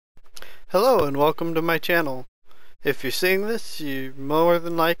Hello and welcome to my channel. If you're seeing this, you're more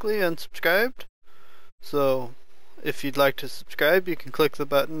than likely unsubscribed. So if you'd like to subscribe, you can click the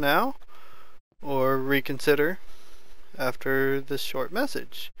button now or reconsider after this short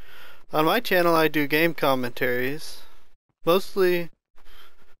message. On my channel I do game commentaries, mostly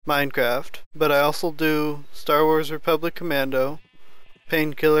Minecraft, but I also do Star Wars Republic Commando,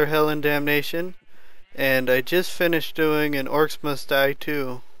 Painkiller Hell and Damnation, and I just finished doing an Orcs Must Die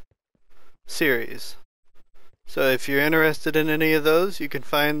 2 series. So if you're interested in any of those, you can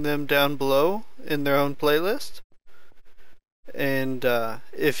find them down below in their own playlist. And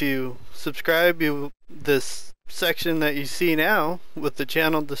if you subscribe, this section that you see now with the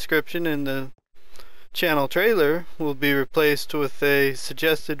channel description and the channel trailer will be replaced with a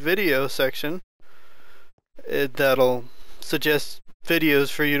suggested video section that'll suggest videos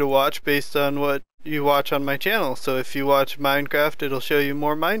for you to watch based on what you watch on my channel. So if you watch Minecraft, it'll show you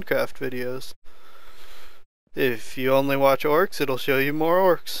more Minecraft videos. If you only watch Orcs, it'll show you more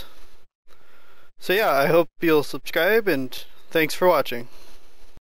Orcs. So yeah, I hope you'll subscribe and thanks for watching.